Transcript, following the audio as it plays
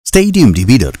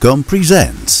StadiumDB.com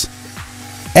presents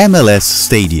MLS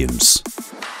Stadiums.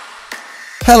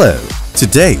 Hello!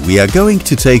 Today we are going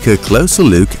to take a closer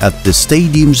look at the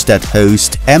stadiums that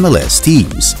host MLS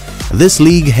teams. This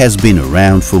league has been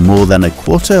around for more than a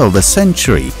quarter of a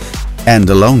century, and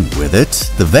along with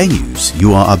it, the venues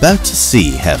you are about to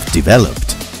see have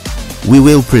developed. We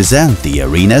will present the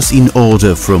arenas in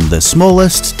order from the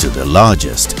smallest to the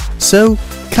largest, so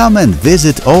come and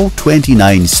visit all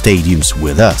 29 stadiums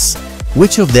with us.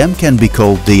 Which of them can be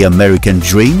called the American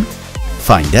Dream?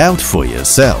 Find out for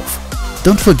yourself.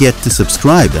 Don't forget to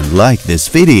subscribe and like this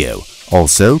video.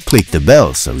 Also, click the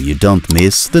bell so you don't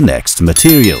miss the next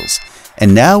materials.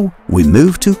 And now we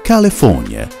move to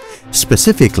California,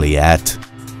 specifically at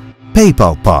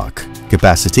PayPal Park,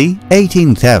 capacity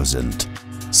 18,000.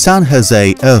 San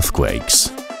Jose Earthquakes.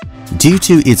 Due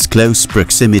to its close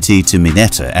proximity to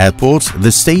Mineta Airport, the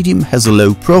stadium has a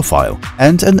low profile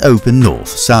and an open north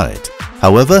side.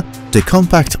 However, the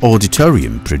compact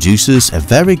auditorium produces a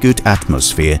very good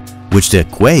atmosphere, which the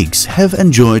Quakes have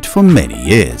enjoyed for many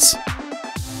years.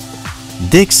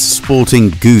 Dick's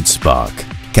Sporting Goods Park,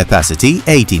 capacity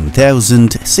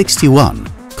 18,061,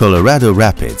 Colorado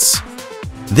Rapids.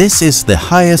 This is the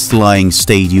highest lying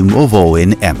stadium of all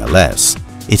in MLS.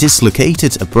 It is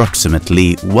located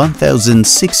approximately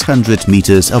 1,600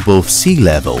 meters above sea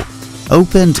level.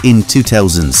 Opened in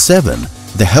 2007,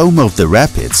 the home of the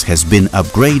Rapids has been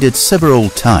upgraded several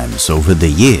times over the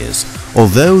years,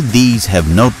 although these have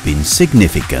not been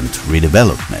significant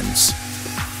redevelopments.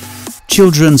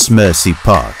 Children's Mercy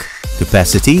Park,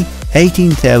 capacity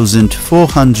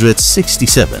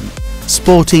 18,467,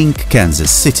 Sporting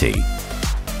Kansas City.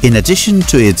 In addition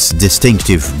to its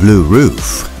distinctive blue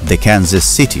roof, the Kansas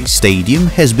City Stadium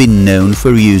has been known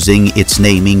for using its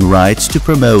naming rights to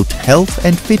promote health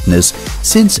and fitness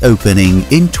since opening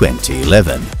in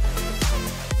 2011.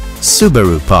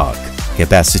 Subaru Park,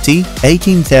 capacity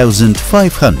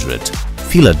 18,500,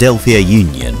 Philadelphia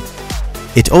Union.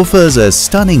 It offers a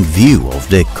stunning view of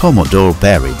the Commodore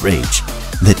Barry Bridge.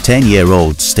 The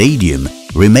 10-year-old stadium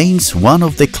remains one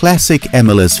of the classic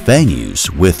MLS venues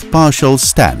with partial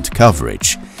stand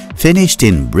coverage. Finished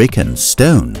in brick and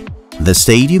stone, the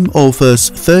stadium offers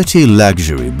 30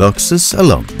 luxury boxes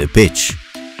along the pitch.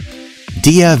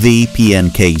 DRV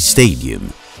PNK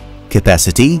Stadium,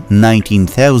 capacity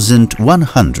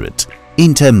 19,100,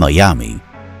 Inter Miami.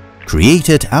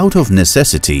 Created out of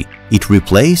necessity, it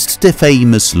replaced the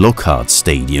famous Lockhart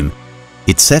Stadium.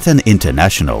 It set an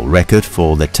international record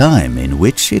for the time in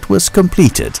which it was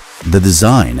completed. The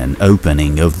design and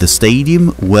opening of the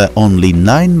stadium were only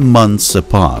 9 months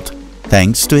apart,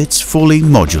 thanks to its fully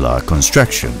modular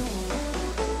construction.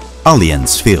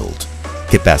 Allianz Field,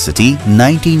 capacity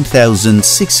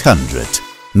 19,600,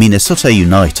 Minnesota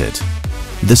United.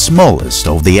 The smallest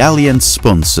of the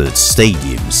Allianz-sponsored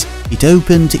stadiums, it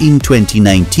opened in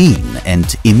 2019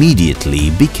 and immediately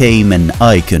became an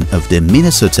icon of the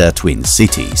Minnesota Twin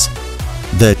Cities.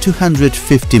 The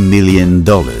 $250 million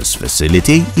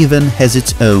facility even has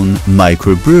its own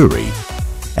microbrewery.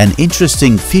 An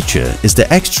interesting feature is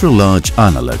the extra-large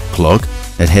analog clock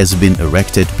that has been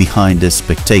erected behind the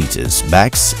spectators'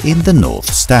 backs in the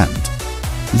north stand.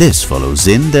 This follows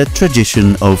in the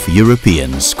tradition of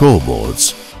European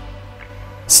scoreboards.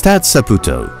 Stade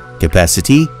Saputo,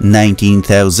 capacity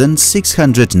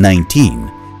 19,619,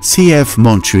 CF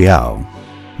Montreal.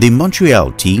 The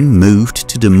Montreal team moved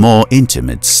to the more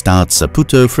intimate Stade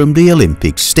Saputo from the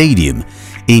Olympic Stadium.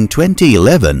 In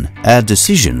 2011, a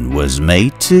decision was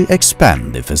made to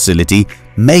expand the facility,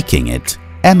 making it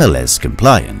MLS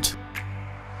compliant.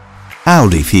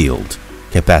 Audi Field,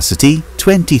 capacity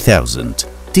 20,000,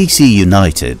 DC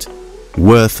United.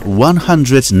 Worth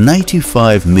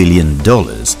 $195 million,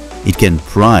 it can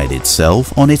pride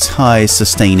itself on its high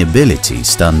sustainability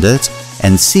standards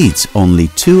and seats only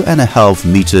 2.5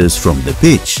 meters from the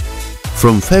pitch.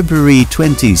 From February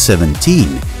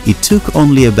 2017, it took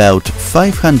only about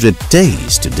 500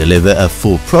 days to deliver a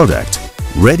full product,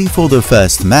 ready for the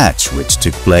first match, which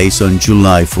took place on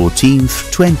July 14,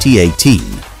 2018.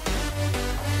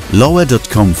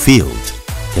 Lower.com Field,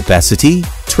 capacity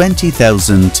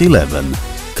 20,011,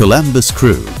 Columbus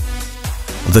Crew.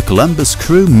 The Columbus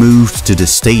Crew moved to the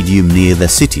stadium near the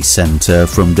city center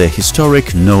from the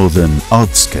historic northern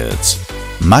outskirts.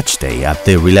 Matchday at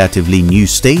the relatively new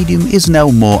stadium is now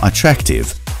more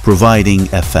attractive, providing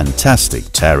a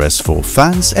fantastic terrace for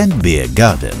fans and beer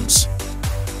gardens.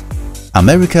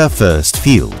 America First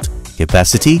Field,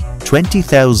 capacity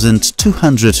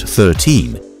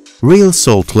 20,213, Real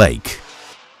Salt Lake.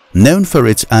 Known for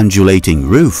its undulating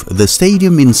roof, the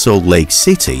stadium in Salt Lake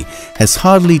City has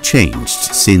hardly changed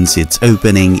since its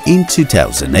opening in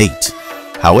 2008.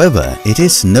 However, it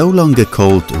is no longer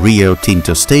called Rio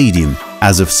Tinto Stadium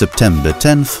as of September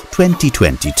 10,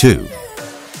 2022.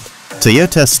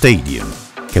 Toyota Stadium,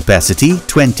 capacity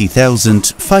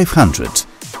 20,500,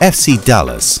 FC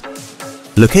Dallas.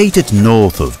 Located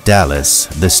north of Dallas,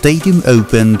 the stadium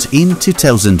opened in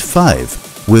 2005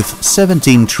 with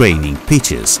 17 training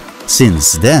pitches.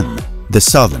 Since then, the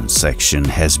southern section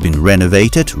has been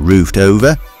renovated, roofed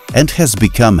over, and has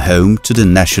become home to the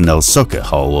National Soccer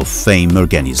Hall of Fame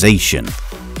organization.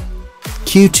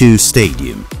 Q2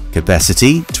 Stadium,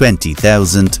 capacity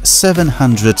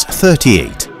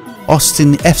 20,738,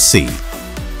 Austin FC.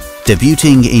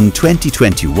 Debuting in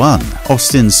 2021,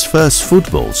 Austin's first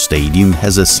football stadium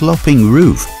has a sloping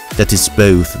roof that is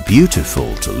both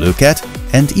beautiful to look at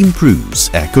and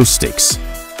improves acoustics.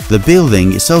 The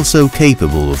building is also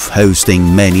capable of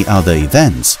hosting many other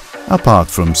events, apart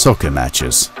from soccer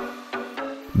matches.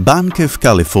 Banc of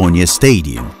California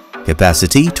Stadium,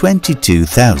 capacity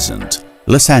 22,000,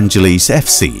 Los Angeles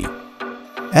FC.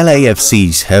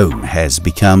 LAFC's home has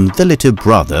become the little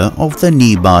brother of the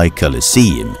nearby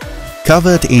Coliseum.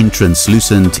 Covered in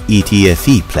translucent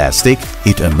ETFE plastic,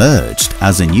 it emerged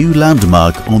as a new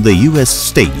landmark on the US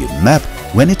stadium map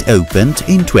when it opened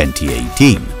in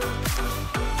 2018.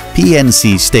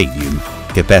 PNC Stadium,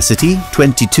 capacity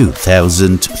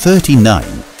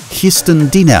 22,039, Houston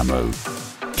Dynamo.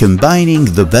 Combining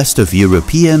the best of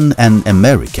European and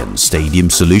American stadium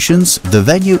solutions, the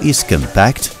venue is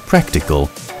compact, practical,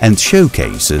 and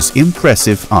showcases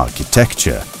impressive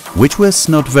architecture, which was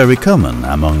not very common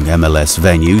among MLS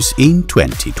venues in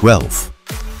 2012.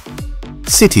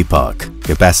 City Park,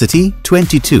 capacity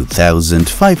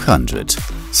 22,500,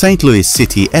 St. Louis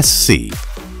City SC.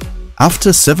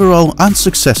 After several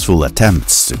unsuccessful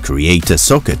attempts to create a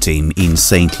soccer team in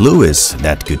St. Louis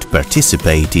that could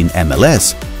participate in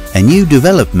MLS, a new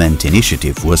development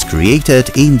initiative was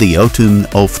created in the autumn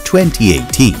of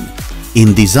 2018.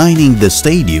 In designing the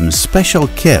stadium, special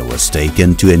care was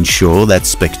taken to ensure that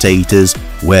spectators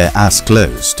were as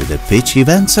close to the pitch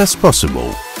events as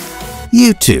possible.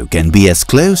 You too can be as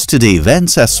close to the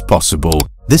events as possible,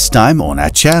 this time on our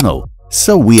channel,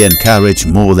 so we encourage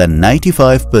more than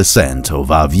 95%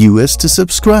 of our viewers to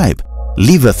subscribe.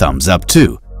 Leave a thumbs up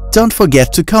too. Don't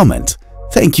forget to comment.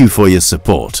 Thank you for your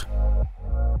support.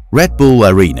 Red Bull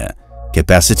Arena,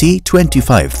 capacity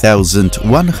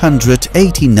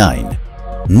 25,189,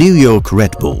 New York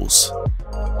Red Bulls.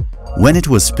 When it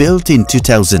was built in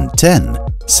 2010,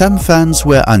 some fans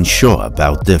were unsure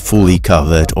about the fully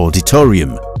covered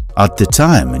auditorium. At the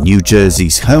time, New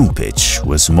Jersey's home pitch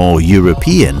was more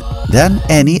European than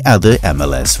any other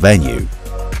MLS venue.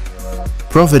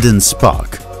 Providence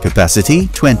Park, capacity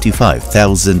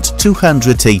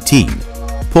 25,218,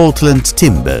 Portland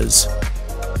Timbers.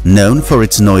 Known for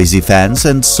its noisy fans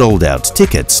and sold-out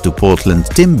tickets to Portland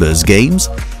Timbers games,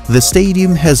 the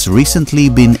stadium has recently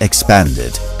been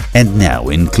expanded and now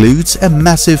includes a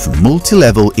massive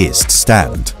multi-level East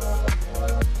stand.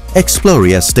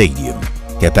 Exploria Stadium,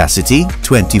 capacity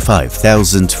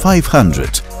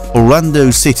 25,500,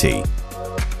 Orlando City.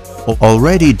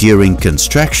 Already during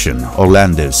construction,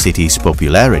 Orlando City's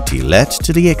popularity led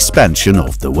to the expansion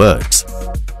of the works.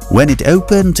 When it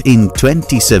opened in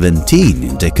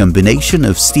 2017, the combination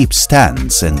of steep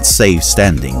stands and safe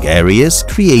standing areas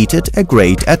created a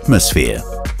great atmosphere.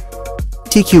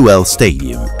 TQL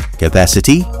Stadium,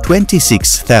 capacity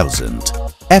 26,000,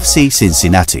 FC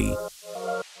Cincinnati.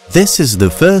 This is the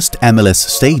first MLS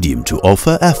stadium to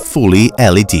offer a fully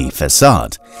LED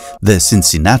facade. The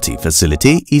Cincinnati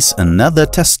facility is another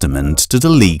testament to the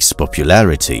league's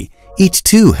popularity. It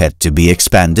too had to be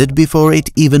expanded before it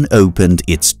even opened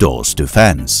its doors to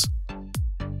fans.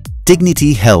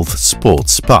 Dignity Health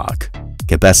Sports Park,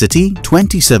 capacity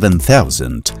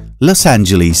 27,000, Los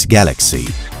Angeles Galaxy.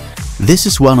 This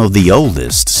is one of the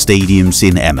oldest stadiums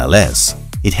in MLS.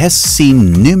 It has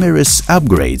seen numerous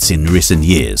upgrades in recent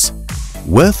years,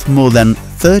 worth more than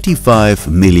 $35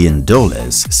 million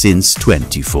since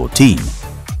 2014.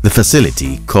 The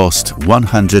facility cost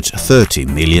 $130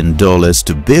 million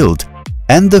to build,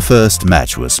 and the first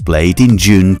match was played in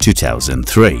June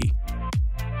 2003.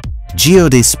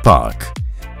 Geodis Park,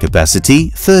 capacity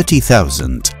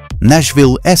 30,000,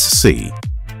 Nashville SC.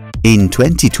 In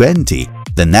 2020,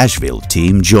 the Nashville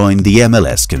team joined the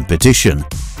MLS competition.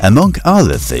 Among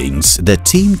other things, the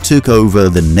team took over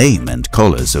the name and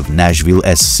colors of Nashville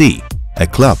SC, a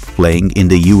club playing in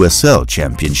the USL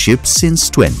Championship since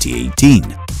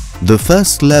 2018. The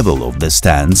first level of the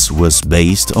stands was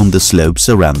based on the slopes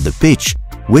around the pitch,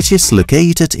 which is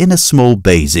located in a small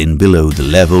basin below the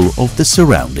level of the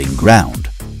surrounding ground.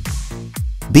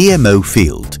 BMO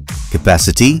Field,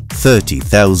 capacity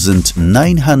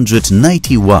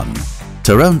 30,991,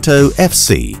 Toronto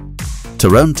FC.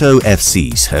 Toronto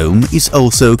FC's home is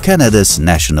also Canada's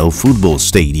national football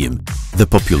stadium. The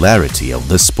popularity of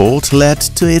the sport led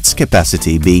to its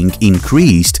capacity being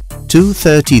increased to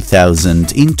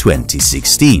 30,000 in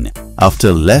 2016,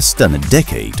 after less than a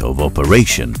decade of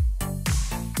operation.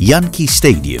 Yankee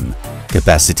Stadium,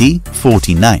 capacity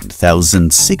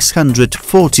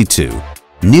 49,642,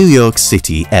 New York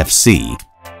City FC.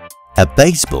 A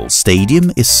baseball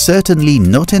stadium is certainly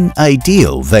not an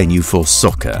ideal venue for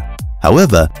soccer.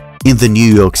 However, in the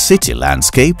New York City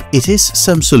landscape, it is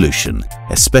some solution,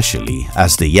 especially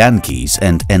as the Yankees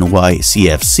and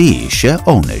NYCFC share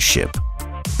ownership.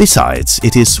 Besides,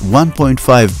 it is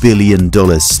 $1.5 billion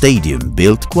stadium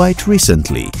built quite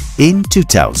recently, in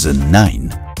 2009.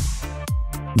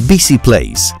 BC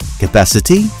Place,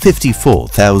 capacity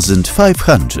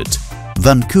 54,500,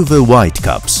 Vancouver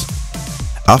Whitecaps.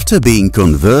 After being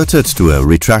converted to a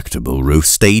retractable roof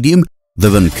stadium, the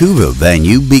Vancouver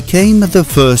venue became the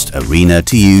first arena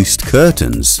to use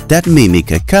curtains that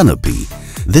mimic a canopy.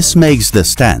 This makes the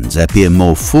stands appear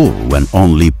more full when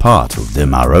only part of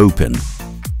them are open.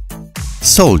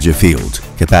 Soldier Field,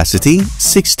 capacity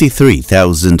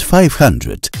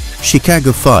 63,500,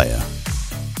 Chicago Fire.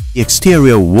 The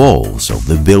exterior walls of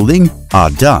the building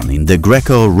are done in the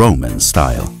Greco-Roman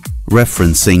style,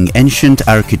 referencing ancient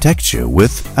architecture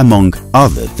with, among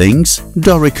other things,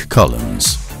 Doric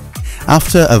columns.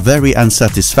 After a very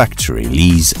unsatisfactory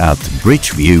lease at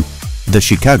Bridgeview, the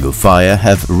Chicago Fire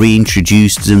have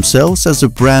reintroduced themselves as a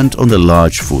brand on a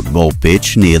large football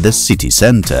pitch near the city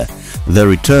center. The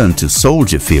return to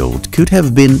Soldier Field could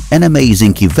have been an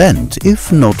amazing event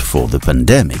if not for the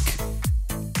pandemic.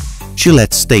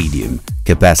 Gillette Stadium,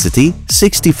 capacity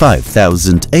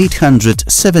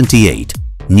 65,878,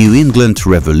 New England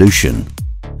Revolution.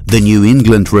 The New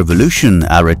England Revolution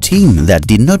are a team that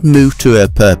did not move to a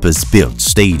purpose-built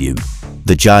stadium.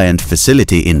 The giant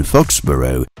facility in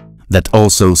Foxborough that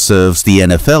also serves the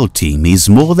NFL team is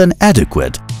more than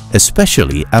adequate,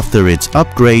 especially after its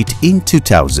upgrade in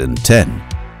 2010.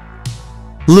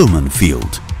 Lumen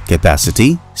Field,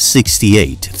 capacity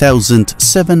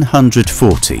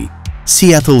 68,740,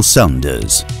 Seattle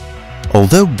Sounders.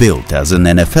 Although built as an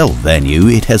NFL venue,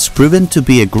 it has proven to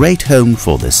be a great home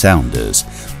for the Sounders,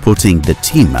 putting the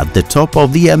team at the top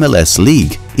of the MLS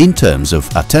League in terms of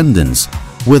attendance,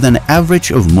 with an average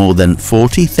of more than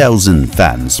 40,000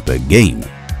 fans per game.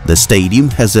 The stadium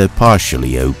has a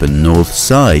partially open north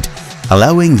side,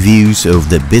 allowing views of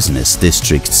the business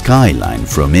district skyline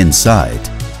from inside.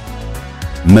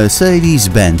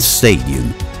 Mercedes-Benz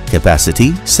Stadium,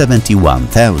 capacity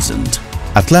 71,000,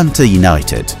 Atlanta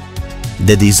United.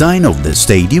 The design of the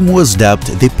stadium was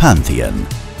dubbed the Pantheon.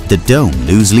 The dome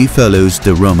loosely follows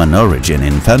the Roman origin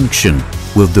in function,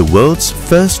 with the world's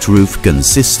first roof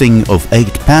consisting of 8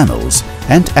 panels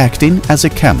and acting as a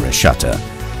camera shutter.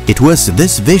 It was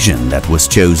this vision that was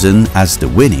chosen as the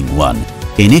winning one.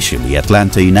 Initially,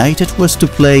 Atlanta United was to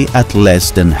play at less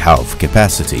than half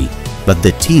capacity, but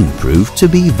the team proved to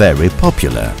be very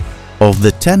popular. Of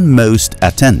the 10 most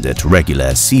attended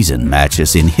regular season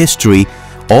matches in history,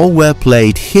 all were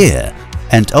played here,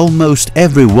 and almost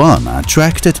every one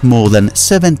attracted more than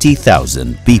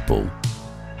 70,000 people.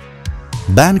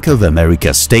 Bank of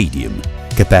America Stadium,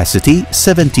 capacity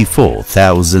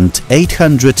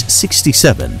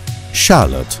 74,867,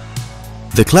 Charlotte.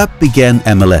 The club began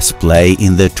MLS play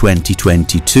in the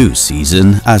 2022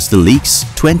 season as the league's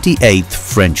 28th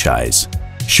franchise.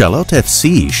 Charlotte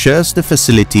FC shares the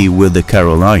facility with the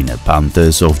Carolina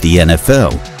Panthers of the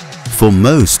NFL. For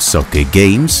most soccer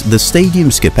games, the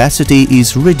stadium's capacity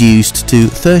is reduced to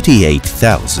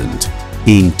 38,000.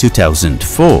 In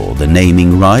 2004, the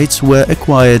naming rights were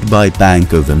acquired by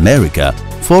Bank of America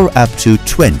for up to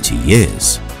 20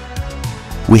 years.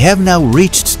 We have now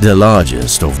reached the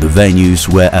largest of the venues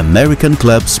where American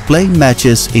clubs play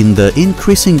matches in the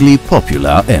increasingly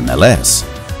popular MLS.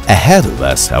 Ahead of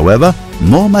us, however,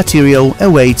 more material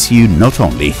awaits you not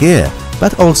only here,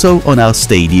 but also on our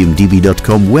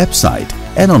StadiumDB.com website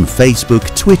and on Facebook,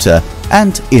 Twitter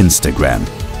and Instagram.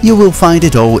 You will find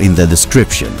it all in the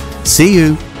description. See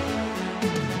you!